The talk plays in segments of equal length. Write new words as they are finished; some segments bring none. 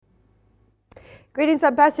Greetings,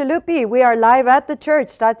 I'm Pastor Lupi. We are live at the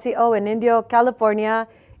church.co in Indio, California,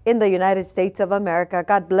 in the United States of America.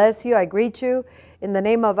 God bless you. I greet you in the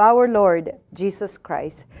name of our Lord, Jesus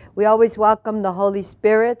Christ. We always welcome the Holy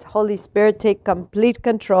Spirit. Holy Spirit, take complete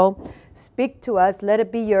control. Speak to us. Let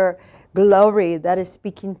it be your glory that is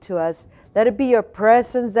speaking to us. Let it be your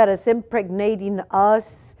presence that is impregnating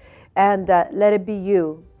us. And let it be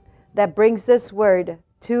you that brings this word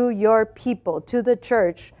to your people, to the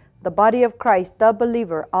church, the body of Christ, the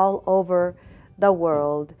believer all over the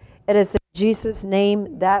world. It is in Jesus'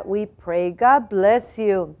 name that we pray. God bless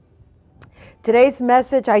you. Today's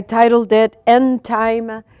message, I titled it, End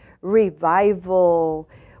Time Revival.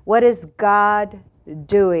 What is God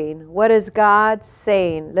doing? What is God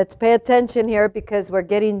saying? Let's pay attention here because we're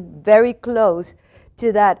getting very close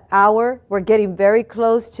to that hour. We're getting very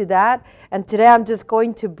close to that. And today I'm just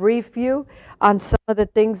going to brief you on some of the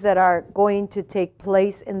things that are going to take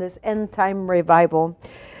place in this end time revival.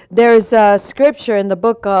 There's a scripture in the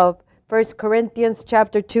book of 1 Corinthians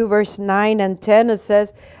chapter 2, verse 9 and 10. It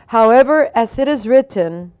says, however, as it is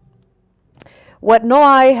written, what no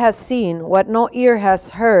eye has seen, what no ear has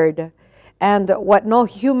heard, and what no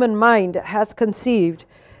human mind has conceived,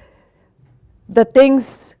 the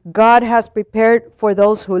things God has prepared for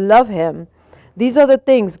those who love Him. These are the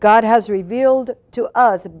things God has revealed to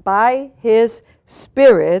us by His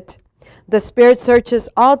Spirit. The Spirit searches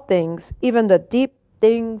all things, even the deep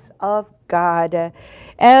things of God.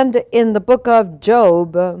 And in the book of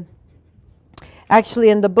Job, actually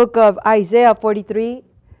in the book of Isaiah 43,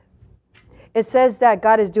 it says that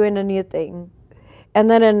God is doing a new thing. And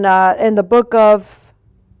then in the book of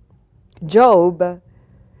Job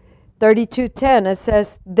 32:10, it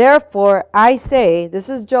says, therefore I say, this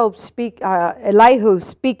is Job Elihu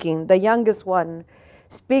speaking, the youngest one,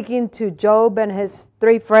 speaking to Job and his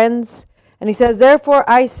three friends. And he says, therefore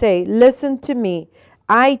I say, listen to me.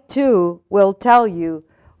 I too will tell you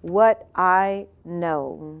what I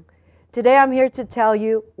know. Today I'm here to tell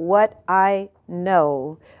you what I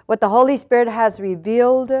know, what the Holy Spirit has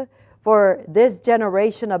revealed for this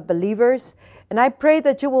generation of believers. And I pray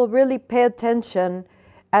that you will really pay attention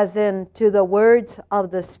as in to the words of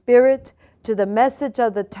the Spirit, to the message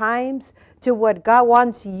of the times, to what God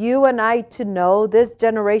wants you and I to know, this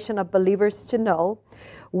generation of believers to know.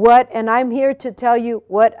 And I'm here to tell you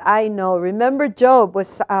what I know. Remember,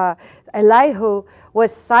 Elihu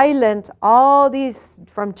was silent all these,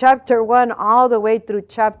 from chapter 1 all the way through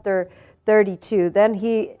chapter 32. Then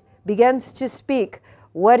he begins to speak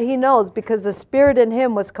what he knows, because the Spirit in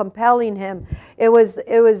him was compelling him. It was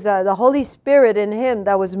the Holy Spirit in him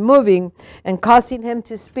that was moving and causing him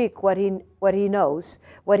to speak what he knows,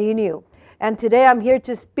 what he knew. And today I'm here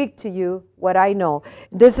to speak to you what I know.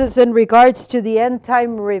 This is in regards to the end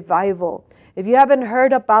time revival. If you haven't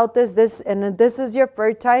heard about this is your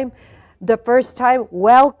first time,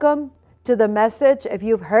 welcome to the message. If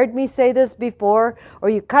you've heard me say this before, or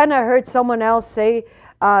you kind of heard someone else say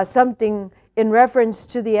something in reference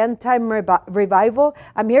to the end time revival,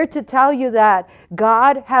 I'm here to tell you that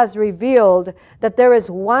God has revealed that there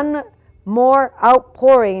is one more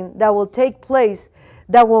outpouring that will take place,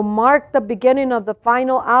 that will mark the beginning of the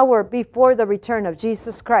final hour before the return of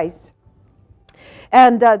Jesus Christ.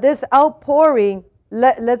 And this outpouring,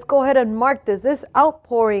 let's go ahead and mark this. This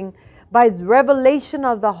outpouring by the revelation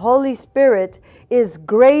of the Holy Spirit is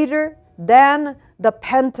greater than the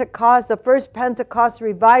Pentecost, the first Pentecost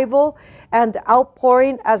revival and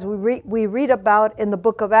outpouring, as we read about in the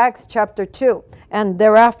book of Acts chapter 2 and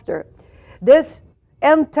thereafter. This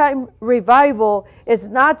end time revival is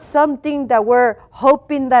not something that we're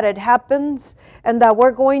hoping that it happens and that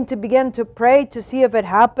we're going to begin to pray to see if it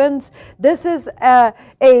happens. This is an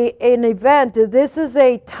event. This is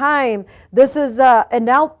a time. This is an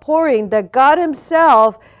outpouring that God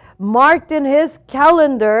Himself marked in His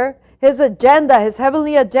calendar, His agenda, His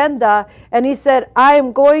heavenly agenda. And He said, I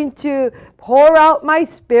am going to pour out my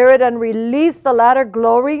Spirit and release the latter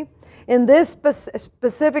glory in this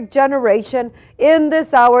specific generation, in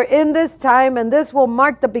this hour, in this time, and this will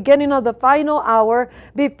mark the beginning of the final hour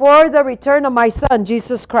before the return of my Son,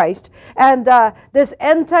 Jesus Christ. And this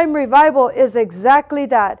end time revival is exactly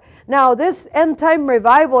that. Now, this end time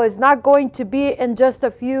revival is not going to be in just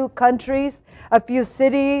a few countries, a few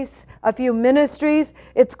cities, a few ministries.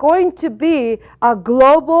 It's going to be a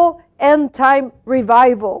global end time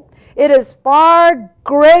revival. It is far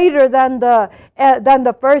greater than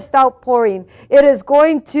the first outpouring. It is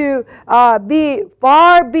going to be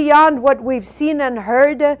far beyond what we've seen and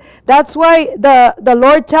heard. That's why the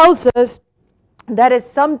Lord tells us That is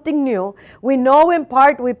something new. We know in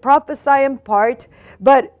part, we prophesy in part,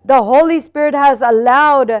 but the Holy Spirit has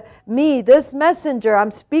allowed me, this messenger,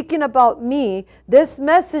 I'm speaking about me, this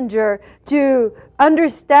messenger, to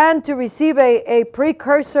understand, to receive a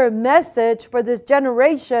precursor message for this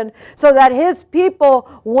generation, so that his people,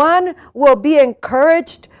 one, will be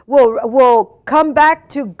encouraged, will come back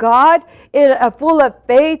to God in full of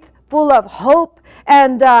faith, full of hope,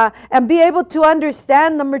 and be able to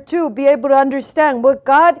understand. Number two, be able to understand what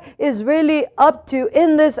God is really up to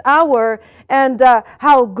in this hour, and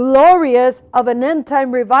how glorious of an end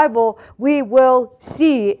time revival we will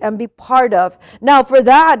see and be part of. Now, for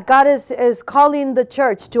that, God is calling the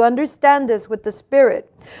church to understand this with the Spirit,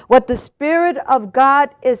 what the Spirit of God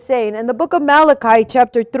is saying. In the book of Malachi,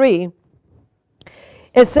 chapter 3,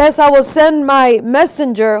 it says, I will send my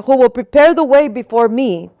messenger who will prepare the way before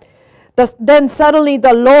me. Then suddenly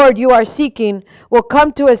the Lord you are seeking will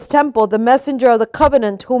come to his temple. The messenger of the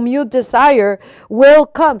covenant whom you desire will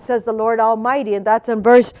come, says the Lord Almighty. And that's in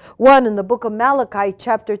verse 1 in the book of Malachi,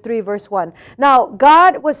 chapter 3, verse 1. Now,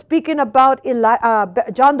 God was speaking about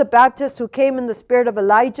John the Baptist, who came in the spirit of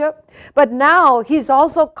Elijah. But now he's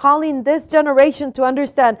also calling this generation to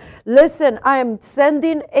understand, listen, I am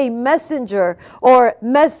sending a messenger or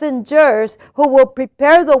messengers who will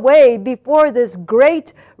prepare the way before this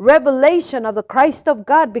great revelation of the Christ of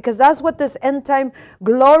God, because that's what this end time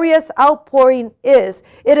glorious outpouring is.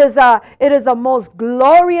 It is a most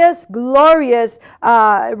glorious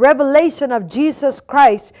revelation of Jesus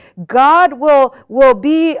Christ. God will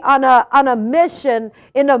be on a mission,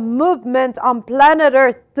 in a movement on planet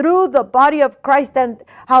Earth through the body of Christ, and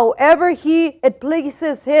however it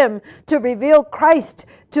pleases him to reveal Christ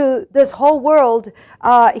to this whole world,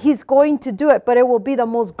 he's going to do it. But it will be the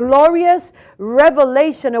most glorious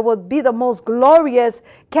revelation. It will be the most glorious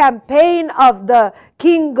campaign of the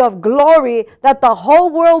King of Glory that the whole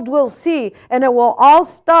world will see. And it will all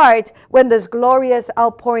start when this glorious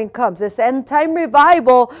outpouring comes. This end time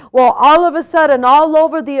revival will all of a sudden, all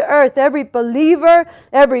over the earth, every believer,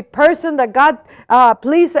 every person that God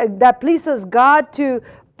pleases God to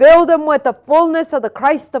fill them with the fullness of the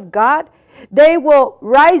Christ of God, they will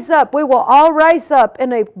rise up. We will all rise up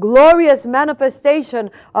in a glorious manifestation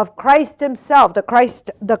of Christ himself.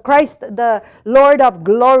 The Lord of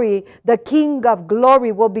glory, the King of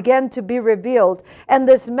glory will begin to be revealed. And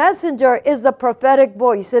this messenger is the prophetic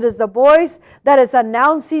voice. It is the voice that is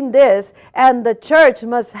announcing this. And the church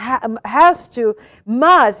must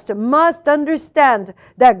understand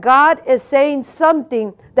that God is saying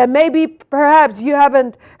something that maybe perhaps you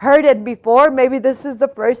haven't heard it before. Maybe this is the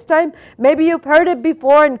first time. Maybe you've heard it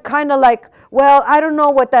before and kind of like, well, I don't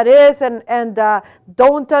know what that is, and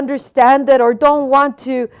don't understand it or don't want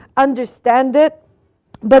to understand it.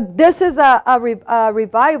 But this is a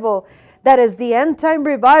revival that is the end time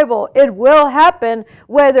revival. It will happen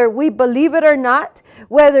whether we believe it or not,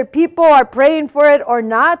 whether people are praying for it or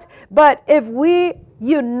not. But if we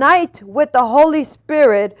unite with the Holy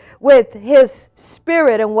Spirit, with his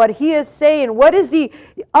Spirit and what he is saying, what is he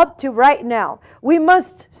up to right now? We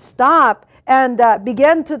must stop and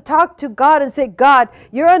begin to talk to God and say, God,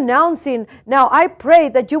 you're announcing. Now I pray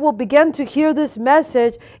that you will begin to hear this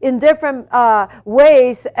message in different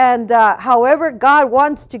ways, and however God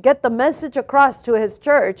wants to get the message across to his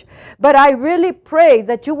church. But I really pray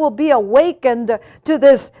that you will be awakened to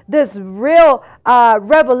this real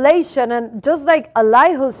revelation. And just like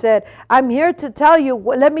Elihu said, I'm here to tell you,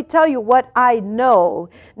 let me tell you what I know.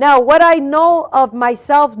 Now, what I know of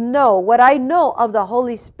myself, what I know of the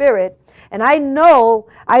Holy Spirit. And I know,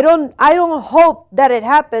 I don't hope that it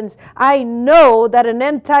happens. I know that an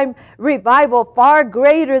end time revival far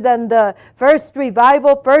greater than the first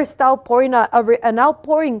revival, first outpouring, an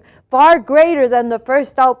outpouring far greater than the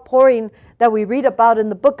first outpouring that we read about in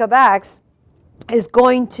the book of Acts is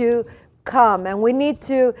going to come. And we need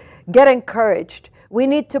to get encouraged. We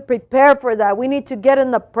need to prepare for that. We need to get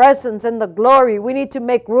in the presence and the glory. We need to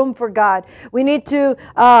make room for God. We need to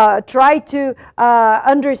try to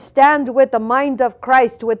understand with the mind of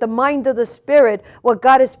Christ, with the mind of the Spirit, what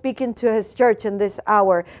God is speaking to his church in this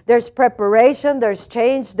hour. There's preparation, there's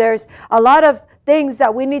change, there's a lot of things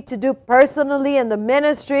that we need to do personally in the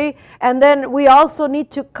ministry. And then we also need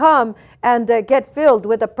to come and get filled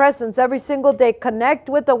with the presence every single day, connect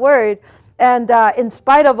with the Word. And in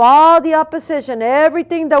spite of all the opposition,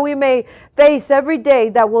 everything that we may face every day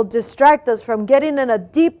that will distract us from getting in a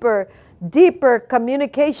deeper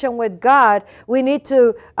communication with God, we need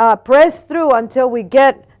to press through until we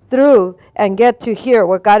get through and get to hear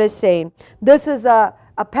what God is saying. This is a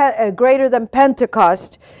greater than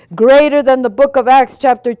Pentecost, greater than the book of Acts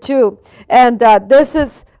chapter 2. And this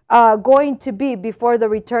is going to be before the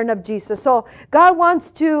return of Jesus. So God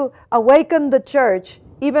wants to awaken the church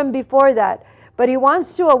even before that. But he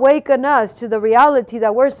wants to awaken us to the reality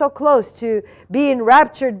that we're so close to being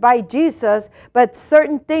raptured by Jesus, but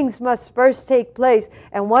certain things must first take place.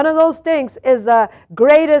 And one of those things is the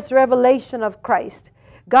greatest revelation of Christ.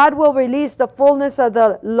 God will release the fullness of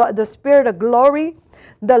the Spirit of glory,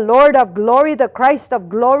 the Lord of glory, the Christ of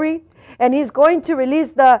glory. And he's going to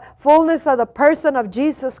release the fullness of the person of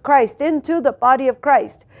Jesus Christ into the body of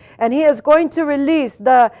Christ. And he is going to release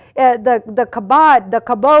the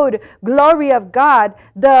kabod glory of God,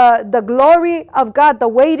 the glory of God, the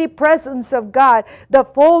weighty presence of God, the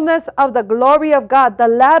fullness of the glory of God, the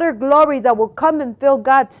latter glory that will come and fill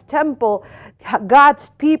God's temple, God's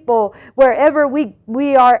people, wherever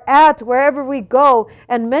we are at, wherever we go.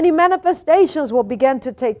 And many manifestations will begin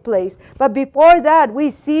to take place. But before that,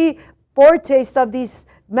 we see foretaste of these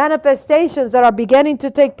manifestations that are beginning to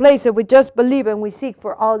take place if we just believe and we seek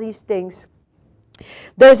for all these things.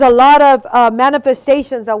 There's a lot of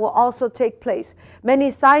manifestations that will also take place.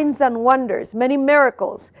 Many signs and wonders, many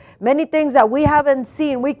miracles, many things that we haven't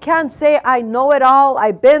seen. We can't say, I know it all.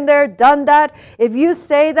 I've been there, done that. If you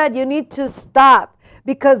say that, you need to stop.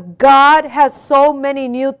 Because God has so many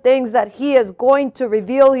new things that he is going to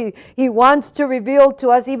reveal. He wants to reveal to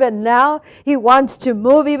us even now. He wants to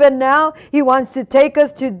move even now. He wants to take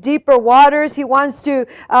us to deeper waters. He wants to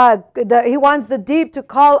he wants the deep to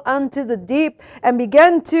call unto the deep and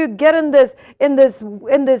begin to get in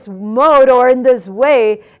this mode, or in this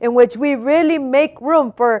way in which we really make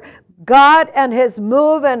room for God and his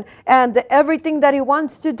move and everything that he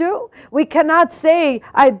wants to do. We cannot say,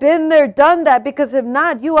 I've been there, done that, because if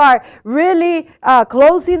not, you are really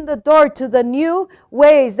closing the door to the new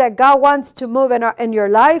ways that God wants to move in your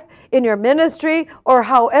life, in your ministry, or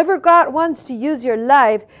however God wants to use your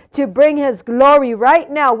life to bring his glory. Right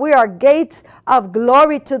now, we are gates of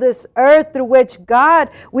glory to this earth through which God,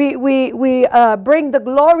 we bring the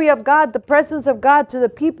glory of God, the presence of God to the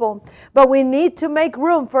people. But we need to make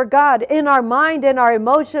room for God in our mind, in our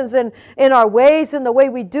emotions, and in our ways, in the way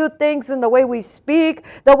we do things, in the way we speak,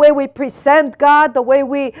 the way we present God, the way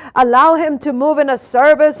we allow him to move in a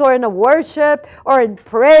service or in a worship or in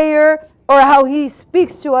prayer, or how he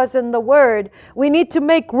speaks to us in the word. We need to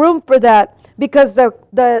make room for that, because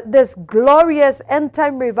this glorious end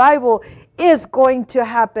time revival is going to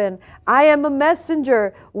happen. I am a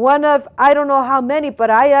messenger, one of, I don't know how many,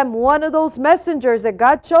 but I am one of those messengers that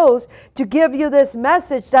God chose to give you this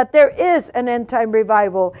message that there is an end time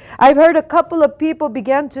revival. I've heard a couple of people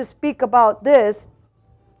begin to speak about this,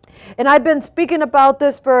 and I've been speaking about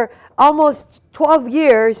this for almost 12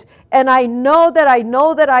 years, and I know that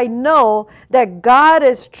God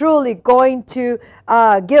is truly going to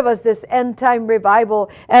give us this end time revival.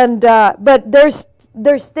 And but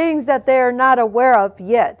there's things that they are not aware of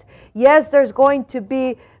yet. Yes, there's going to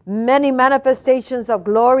be many manifestations of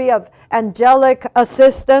glory, of angelic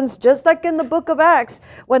assistance, just like in the book of Acts,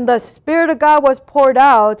 when the Spirit of God was poured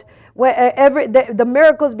out, where the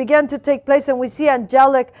miracles began to take place, and we see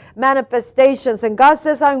angelic manifestations. And God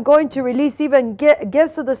says, I'm going to release even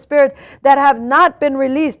gifts of the Spirit that have not been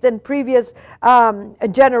released in previous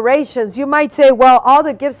generations. You might say, well, all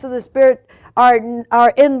the gifts of the Spirit are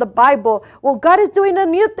in the Bible. Well, God is doing a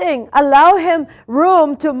new thing. Allow him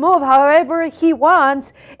room to move however he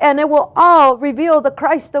wants, and it will all reveal the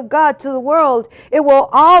Christ of God to the world. It will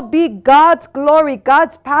all be God's glory,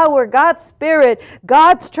 God's power, God's Spirit,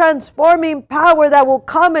 God's transforming power that will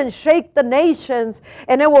come and shake the nations,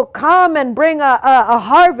 and it will come and bring a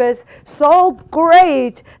harvest so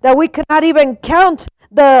great that we cannot even count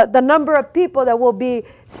the number of people that will be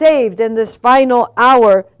saved in this final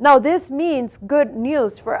hour. Now, this means good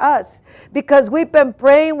news for us, because we've been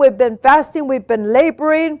praying, we've been fasting, we've been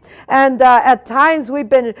laboring, and at times we've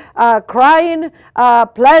been crying,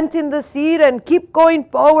 planting the seed, and keep going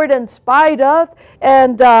forward in spite of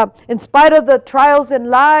the trials in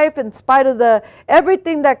life, in spite of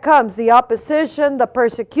everything that comes, the opposition, the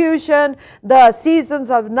persecution, the seasons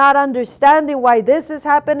of not understanding why this is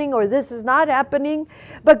happening or this is not happening.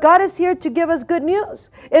 But God is here to give us good news.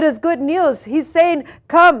 It is good news. He's saying,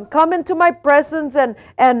 come into my presence, and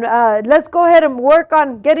let's go ahead and work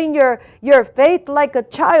on getting your faith like a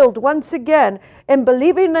child once again, and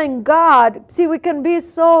believing in God. See, we can be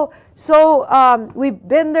so we've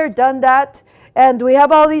been there, done that, and we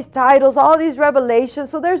have all these titles, all these revelations,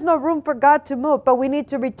 so there's no room for God to move. But we need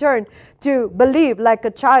to return to believe like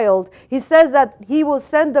a child. He says that he will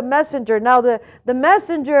send a messenger. Now, the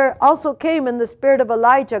messenger also came in the spirit of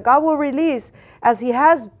Elijah. God will release, as he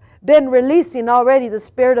has been releasing already, the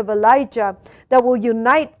spirit of Elijah. that will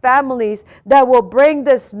unite families, that will bring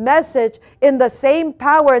this message in the same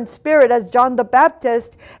power and spirit as John the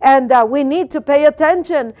Baptist. And we need to pay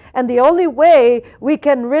attention. And the only way we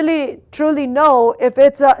can really truly know if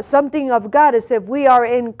it's something of God is if we are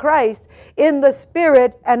in Christ, in the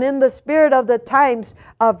spirit, and in the spirit of the times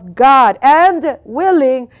of God, and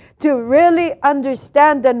willing to really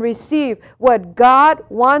understand and receive what God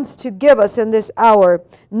wants to give us in this hour.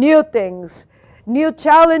 New things, new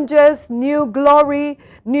challenges, new glory,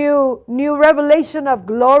 new revelation of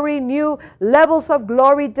glory, new levels of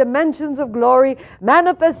glory, dimensions of glory,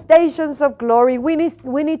 manifestations of glory. We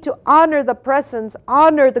need to honor the presence,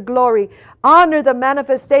 honor the glory, honor the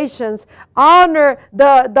manifestations, honor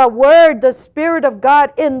the word, the Spirit of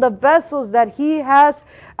God in the vessels that He has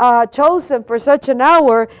chosen for such an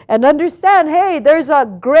hour, and understand, hey, there's a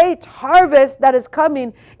great harvest that is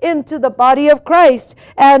coming into the body of Christ.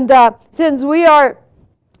 And since we are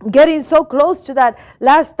getting so close to that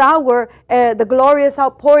last hour, the glorious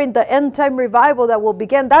outpouring, the end time revival that will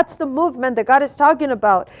begin. That's the movement that God is talking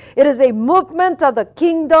about. It is a movement of the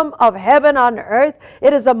kingdom of heaven on earth.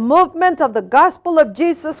 It is a movement of the gospel of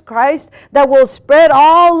Jesus Christ that will spread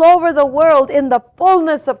all over the world in the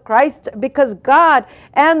fullness of Christ, because God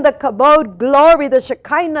and the kabod glory, the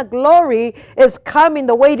Shekinah glory, is coming.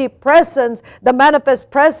 The weighty presence, the manifest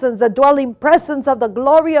presence, the dwelling presence of the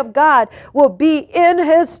glory of God will be in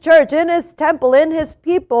His church, in His temple, in His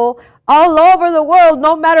people, all over the world.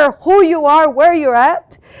 No matter who you are, where you're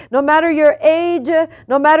at, no matter your age,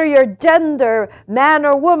 no matter your gender, man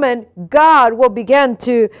or woman, God will begin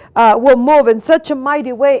to will move in such a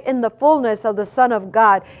mighty way in the fullness of the Son of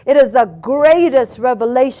God. It is the greatest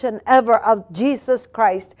revelation ever of Jesus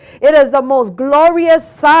Christ. It is the most glorious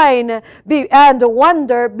sign and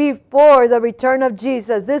wonder before the return of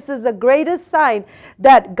Jesus. This is the greatest sign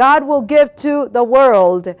that God will give to the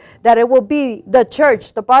world, that it will be the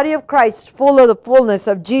church, the body of Christ, full of the fullness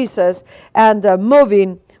of Jesus, and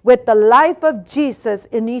moving with the life of Jesus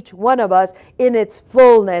in each one of us in its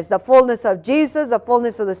fullness. The fullness of Jesus, the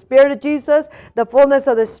fullness of the Spirit of Jesus, the fullness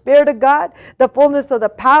of the Spirit of God, the fullness of the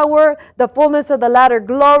power, the fullness of the latter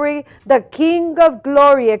glory, the King of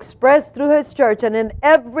glory expressed through His church, and in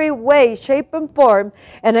every way, shape, and form,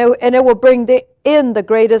 and it will bring in the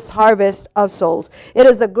greatest harvest of souls. It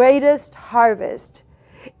is the greatest harvest.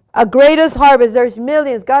 A greatest harvest. There's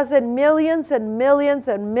millions. God said millions and millions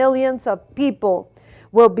and millions of people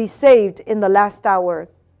will be saved in the last hour.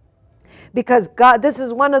 Because God, this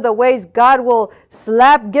is one of the ways God will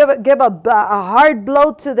give a hard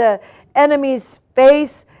blow to the enemy's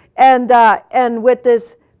face, and with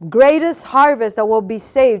this greatest harvest that will be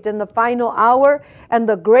saved in the final hour, and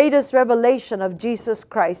the greatest revelation of Jesus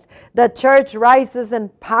Christ. The church rises in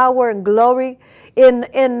power and glory in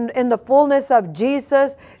the fullness of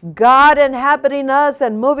Jesus, God inhabiting us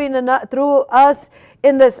and moving through us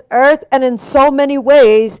in this earth. And in so many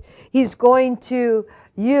ways, He's going to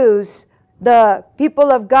use the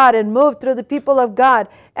people of God and move through the people of God,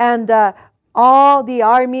 and all the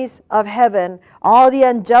armies of heaven, all the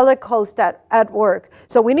angelic host at work.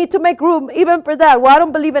 So we need to make room even for that. Well, I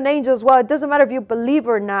don't believe in angels. Well, it doesn't matter if you believe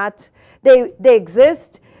or not. They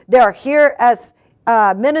exist. They are here as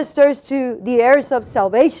ministers to the heirs of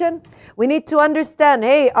salvation. We need to understand,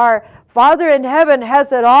 hey, our Father in heaven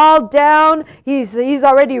has it all down. He's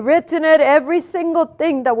already written it, every single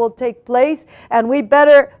thing that will take place. And we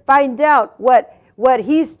better find out what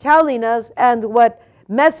He's telling us, and what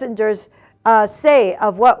messengers say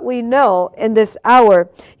of what we know in this hour.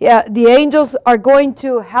 Yeah, the angels are going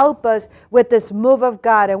to help us with this move of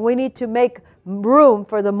God, and we need to make room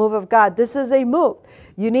for the move of God. This is a move.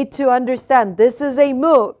 You need to understand, this is a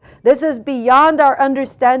move. This is beyond our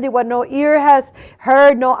understanding, what no ear has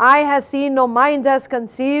heard, no eye has seen, no mind has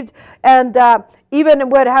conceived, and even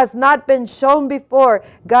what has not been shown before.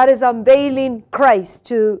 God is unveiling Christ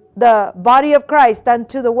to the body of Christ and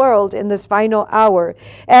to the world in this final hour.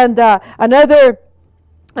 And another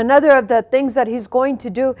of the things that He's going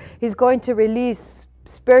to do, He's going to release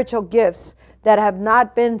spiritual gifts that have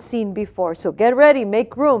not been seen before. So get ready,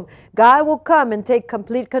 make room. God will come and take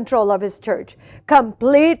complete control of His church.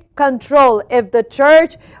 Complete control. If the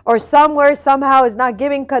church or somewhere, somehow is not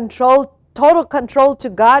giving control, total control to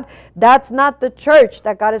God, that's not the church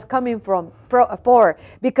that God is coming for,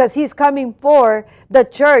 because He's coming for the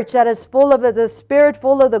church that is full of the Spirit,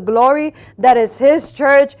 full of the glory, that is His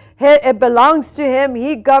church. It belongs to Him.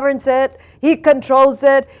 He governs it. He controls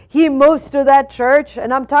it. He moves through that church.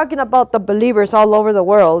 And I'm talking about the believers all over the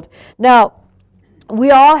world. Now,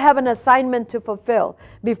 we all have an assignment to fulfill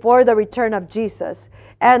before the return of Jesus.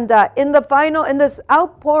 And in this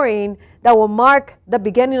outpouring that will mark the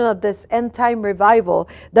beginning of this end time revival,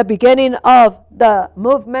 the beginning of the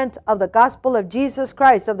movement of the gospel of Jesus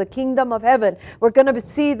Christ, of the kingdom of heaven, we're going to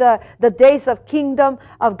see the days of kingdom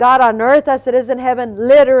of God on earth as it is in heaven,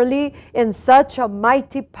 literally in such a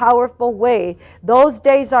mighty, powerful way. Those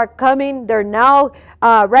days are coming. They're now,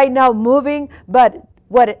 right now moving, but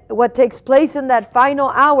what takes place in that final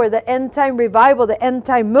hour, the end time revival, the end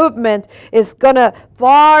time movement, is going to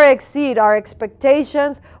far exceed our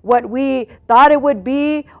expectations, what we thought it would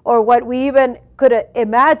be, or what we even could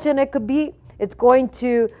imagine it could be. It's going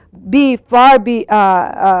to be far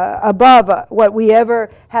above what we ever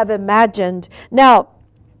have imagined. Now,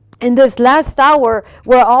 in this last hour,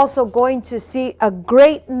 we're also going to see a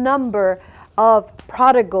great number of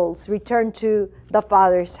prodigals return to the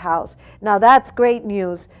Father's house. Now that's great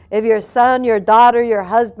news. If your son, your daughter, your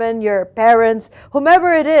husband, your parents,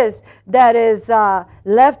 whomever it is that is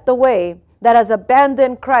left away, that has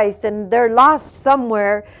abandoned Christ and they're lost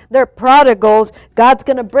somewhere, they're prodigals, God's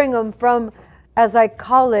going to bring them from, as I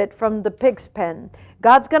call it, from the pig's pen.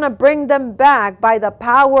 God's going to bring them back by the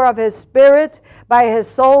power of His Spirit, by His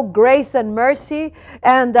soul, grace, and mercy,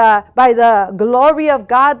 and by the glory of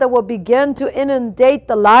God that will begin to inundate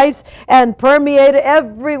the lives and permeate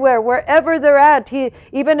everywhere, wherever they're at.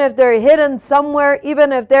 Even if they're hidden somewhere,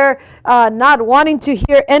 even if they're not wanting to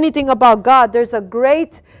hear anything about God, there's a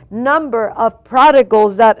great number of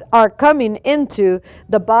prodigals that are coming into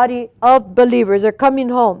the body of believers. They're coming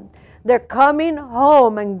home. They're coming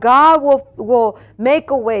home, and God will make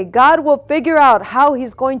a way. God will figure out how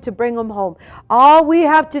He's going to bring them home. All we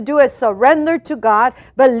have to do is surrender to God,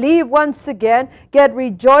 believe once again,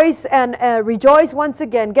 rejoice once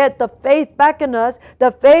again, get the faith back in us, the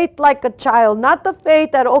faith like a child, not the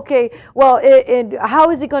faith that, okay, well, how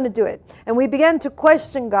is He going to do it? And we began to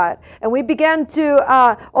question God, and we began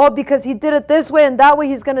to, because He did it this way and that way,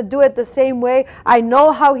 He's going to do it the same way. I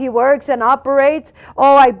know how He works and operates.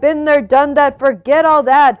 Oh, I've been there, done that. Forget all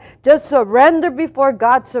that. Just surrender before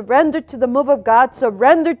God. Surrender to the move of God.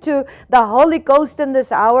 Surrender to the Holy Ghost in this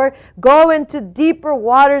hour. Go into deeper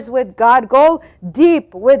waters with God. Go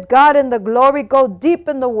deep with God in the glory. Go deep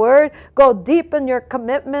in the Word. Go deep in your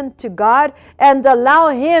commitment to God, and allow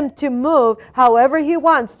Him to move however He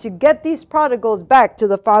wants to get these prodigals back to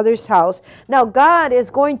the Father's house. Now, God is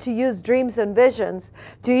going to use dreams and visions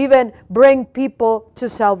to even bring people to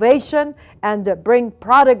salvation and bring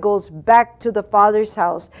prodigals back to the Father's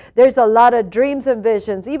house. There's a lot of dreams and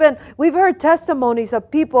visions. Even we've heard testimonies of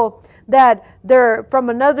people that they're from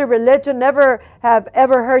another religion, never have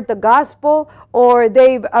ever heard the gospel, or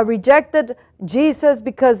they've rejected Jesus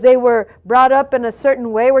because they were brought up in a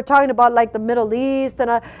certain way. We're talking about like the Middle East,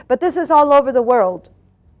 but this is all over the world.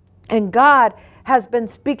 And God has been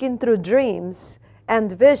speaking through dreams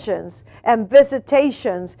and visions and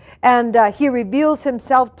visitations, and He reveals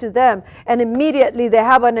Himself to them, and immediately they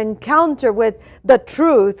have an encounter with the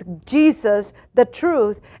truth, Jesus, the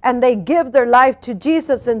truth, and they give their life to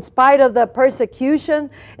Jesus in spite of the persecution,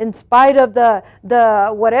 in spite of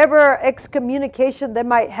the whatever excommunication they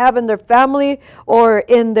might have in their family or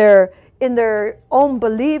in their own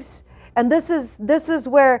beliefs. And this is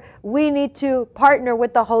where we need to partner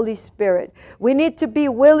with the Holy Spirit. We need to be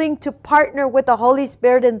willing to partner with the Holy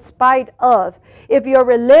Spirit in spite of. If your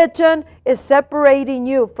religion is separating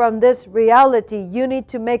you from this reality, you need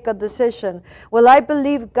to make a decision. Will I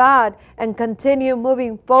believe God and continue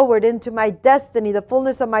moving forward into my destiny, the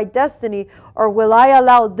fullness of my destiny, or will I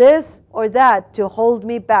allow this or that to hold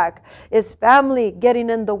me back? Is family getting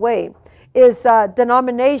in the way? Is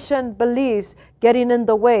denomination beliefs getting in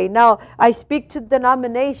the way? Now, I speak to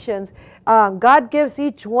denominations. God gives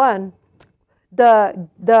each one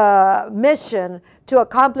the mission to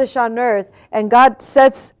accomplish on earth, and God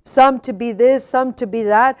sets some to be this, some to be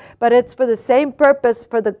that, but it's for the same purpose,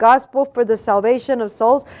 for the gospel, for the salvation of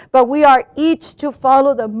souls. But we are each to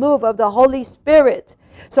follow the move of the Holy Spirit.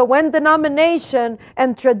 So when denomination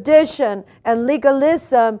and tradition and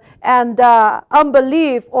legalism and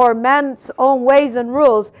unbelief or man's own ways and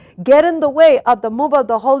rules get in the way of the move of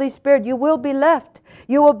the Holy Spirit, you will be left.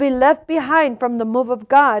 You will be left behind from the move of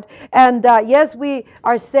God. And yes, we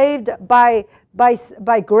are saved by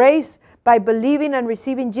grace, by believing and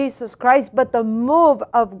receiving Jesus Christ, but the move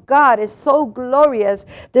of God is so glorious.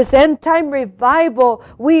 This end time revival,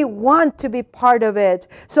 we want to be part of it.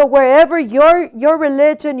 So wherever your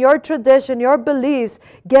religion, your tradition, your beliefs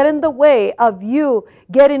get in the way of you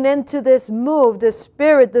getting into this move, this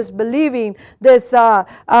spirit, this believing, this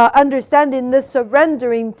understanding, this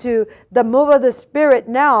surrendering to the move of the Spirit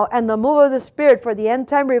now and the move of the Spirit for the end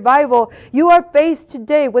time revival, you are faced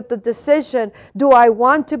today with the decision, do I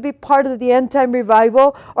want to be part of the end time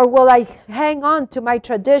revival, or will I hang on to my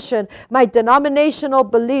tradition, my denominational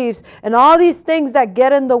beliefs, and all these things that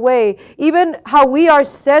get in the way? Even how we are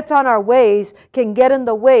set on our ways can get in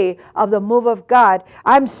the way of the move of God.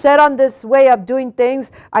 I'm set on this way of doing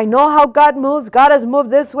things. I know how God moves. God has moved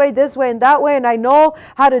this way, and that way, and I know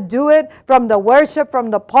how to do it from the worship, from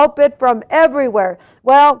the pulpit, from everywhere.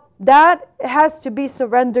 Well, that has to be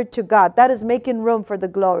surrendered to God. That is making room for the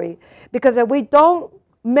glory. Because if we don't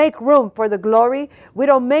make room for the glory, we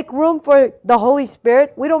don't make room for the Holy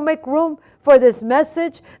Spirit, we don't make room for this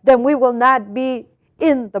message, then we will not be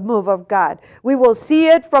in the move of God. We will see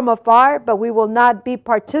it from afar, but we will not be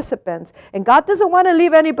participants. And God doesn't want to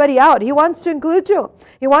leave anybody out. He wants to include you.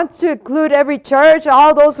 He wants to include every church,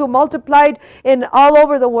 all those who multiplied in all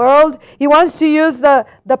over the world. He wants to use the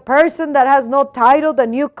person that has no title, the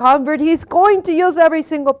new convert. He's going to use every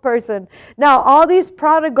single person. Now, all these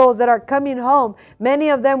prodigals that are coming home, many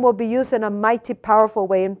of them will be used in a mighty, powerful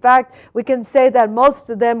way. In fact, we can say that most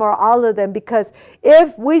of them or all of them, because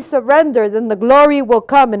if we surrender, then the glory will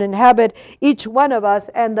come and inhabit each one of us,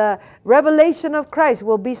 and the revelation of Christ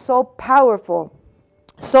will be so powerful,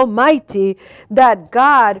 so mighty, that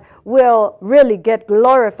God will really get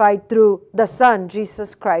glorified through the Son,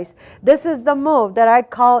 Jesus Christ. This is the move that I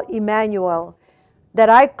call Emmanuel. That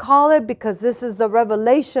I call it because this is the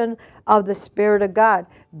revelation of the Spirit of God.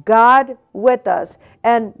 God with us,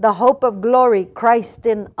 and the hope of glory, Christ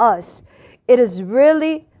in us. It is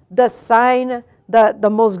really the sign, the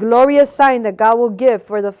most glorious sign that God will give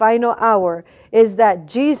for the final hour, is that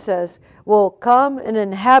Jesus will come and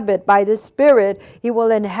inhabit by the Spirit. He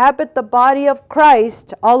will inhabit the body of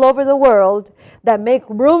Christ all over the world, that make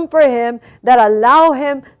room for Him, that allow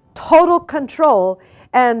Him total control.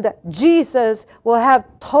 And Jesus will have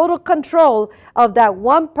total control of that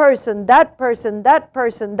one person,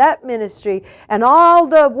 that ministry. And all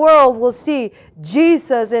the world will see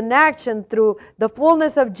Jesus in action through the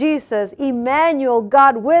fullness of Jesus, Emmanuel,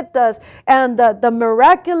 God with us, and the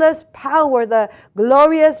miraculous power, the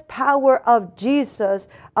glorious power of Jesus,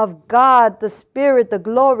 of God, the Spirit, the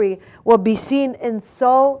glory, will be seen in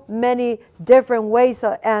so many different ways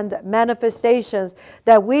and manifestations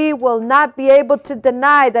that we will not be able to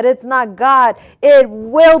deny that it's not God. It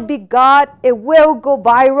will be God. It will go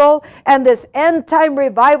viral. And this end time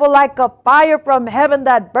revival, like a fire from heaven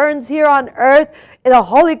that burns here on earth, the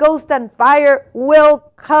Holy Ghost and fire will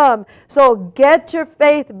come. So get your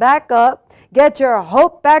faith back up. Get your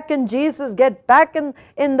hope back in Jesus. Get back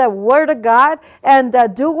in the Word of God, and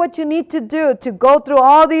do what you need to do to go through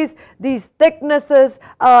all these thicknesses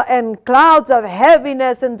and clouds of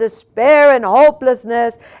heaviness and despair and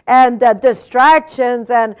hopelessness and distractions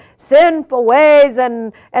and sinful ways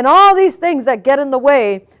and all these things that get in the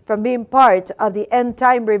way from being part of the end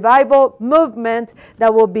time revival movement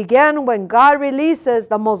that will begin when God releases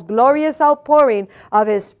the most glorious outpouring of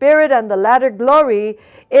His Spirit and the latter glory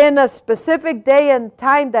in a specific day and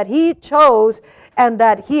time that He chose, and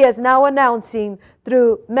that He is now announcing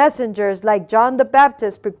through messengers like John the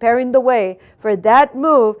Baptist, preparing the way for that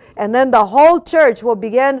move. And then the whole church will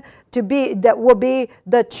begin to be, that will be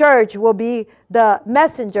the church, will be the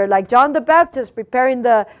messenger, like John the Baptist preparing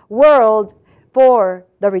the world for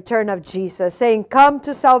the return of Jesus, saying, come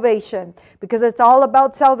to salvation, because it's all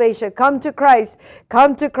about salvation. Come to Christ,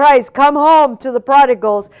 come to Christ, come home to the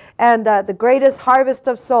prodigals, and the greatest harvest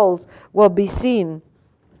of souls will be seen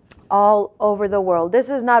all over the world. This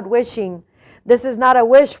is not wishing. This is not a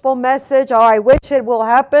wishful message, or I wish it will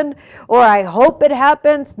happen, or I hope it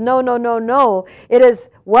happens. No, no, no, no. It is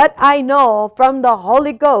what I know from the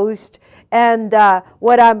Holy Ghost, and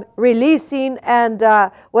what I'm releasing, and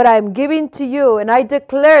what I'm giving to you. And I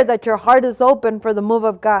declare that your heart is open for the move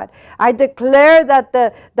of God. I declare that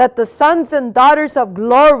the sons and daughters of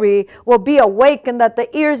glory will be awakened, that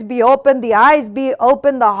the ears be open, the eyes be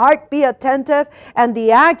open, the heart be attentive, and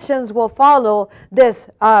the actions will follow this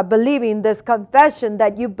believing, this confession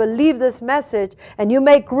that you believe this message, and you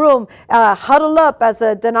make room, huddle up as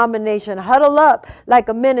a denomination, huddle up like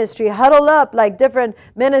a ministry, huddle up like different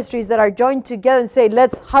ministries that are join together and say,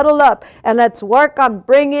 let's huddle up and let's work on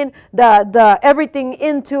bringing the everything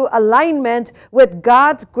into alignment with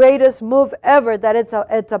God's greatest move ever, that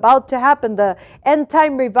it's about to happen, the end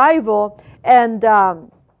time revival, and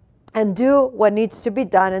do what needs to be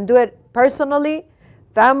done, and do it personally,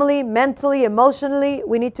 family, mentally, emotionally.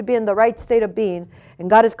 We need to be in the right state of being. And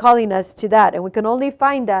God is calling us to that. And we can only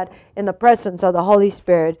find that in the presence of the Holy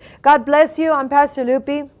Spirit. God bless you. I'm Pastor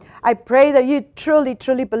Lupi. I pray that you truly,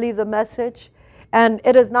 truly believe the message. And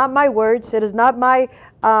it is not my words. It is not my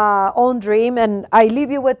own dream. And I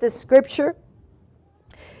leave you with this scripture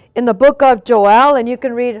in the book of Joel. And you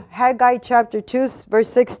can read Haggai chapter 2, verse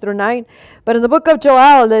 6 through 9. But in the book of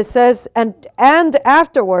Joel, it says, and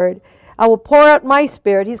afterward, I will pour out my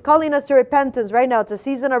spirit. He's calling us to repentance right now. It's a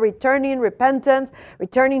season of returning, repentance,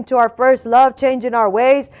 returning to our first love, changing our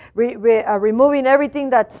ways, removing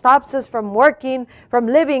everything that stops us from working, from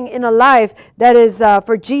living in a life that is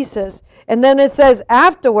for Jesus. And then it says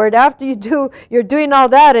afterward, after you're doing all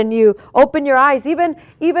that and you open your eyes, even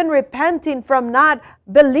repenting from not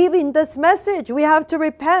believing this message. We have to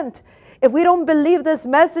repent. If we don't believe this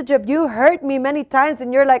message, if you hurt me many times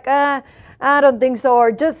and you're like, I don't think so,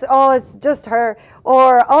 or just, oh, it's just her,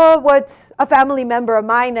 or, oh, what's a family member of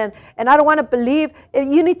mine, and I don't want to believe.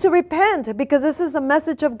 You need to repent, because this is a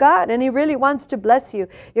message of God, and He really wants to bless you.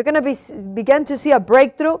 You're going to begin to see a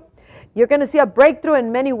breakthrough. You're going to see a breakthrough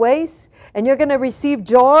in many ways. And you're going to receive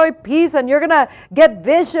joy, peace, and you're going to get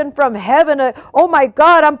vision from heaven. Oh my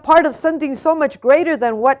God, I'm part of something so much greater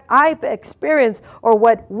than what I've experienced or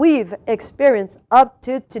what we've experienced up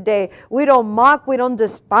to today. We don't mock, we don't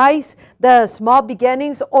despise the small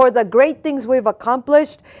beginnings or the great things we've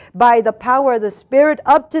accomplished by the power of the Spirit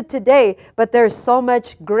up to today. But there's so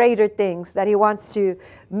much greater things that He wants to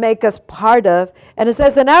make us part of. And it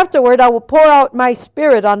says, and afterward I will pour out my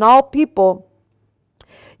Spirit on all people.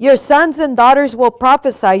 Your sons and daughters will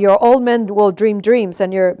prophesy, your old men will dream dreams,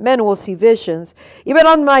 and your men will see visions. Even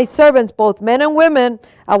on my servants, both men and women,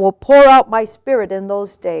 I will pour out my Spirit in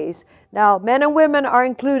those days. Now, men and women are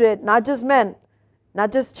included, not just men,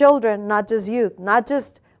 not just children, not just youth, not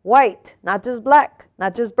just white, not just black,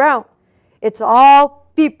 not just brown. It's all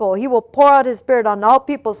people. He will pour out His Spirit on all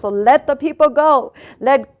people. So let the people go.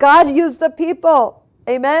 Let God use the people.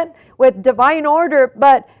 Amen. With divine order,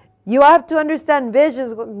 but you have to understand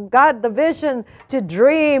visions. God, the vision to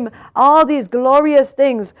dream, all these glorious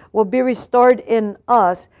things will be restored in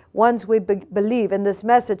us once we believe in this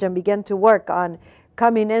message and begin to work on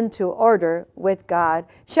coming into order with God.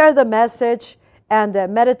 Share the message and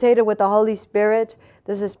meditate it with the Holy Spirit.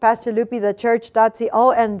 This is Pastor Lupi,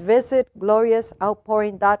 thechurch.co, and visit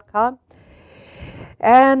gloriousoutpouring.com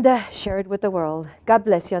and share it with the world. God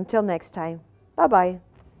bless you. Until next time. Bye-bye.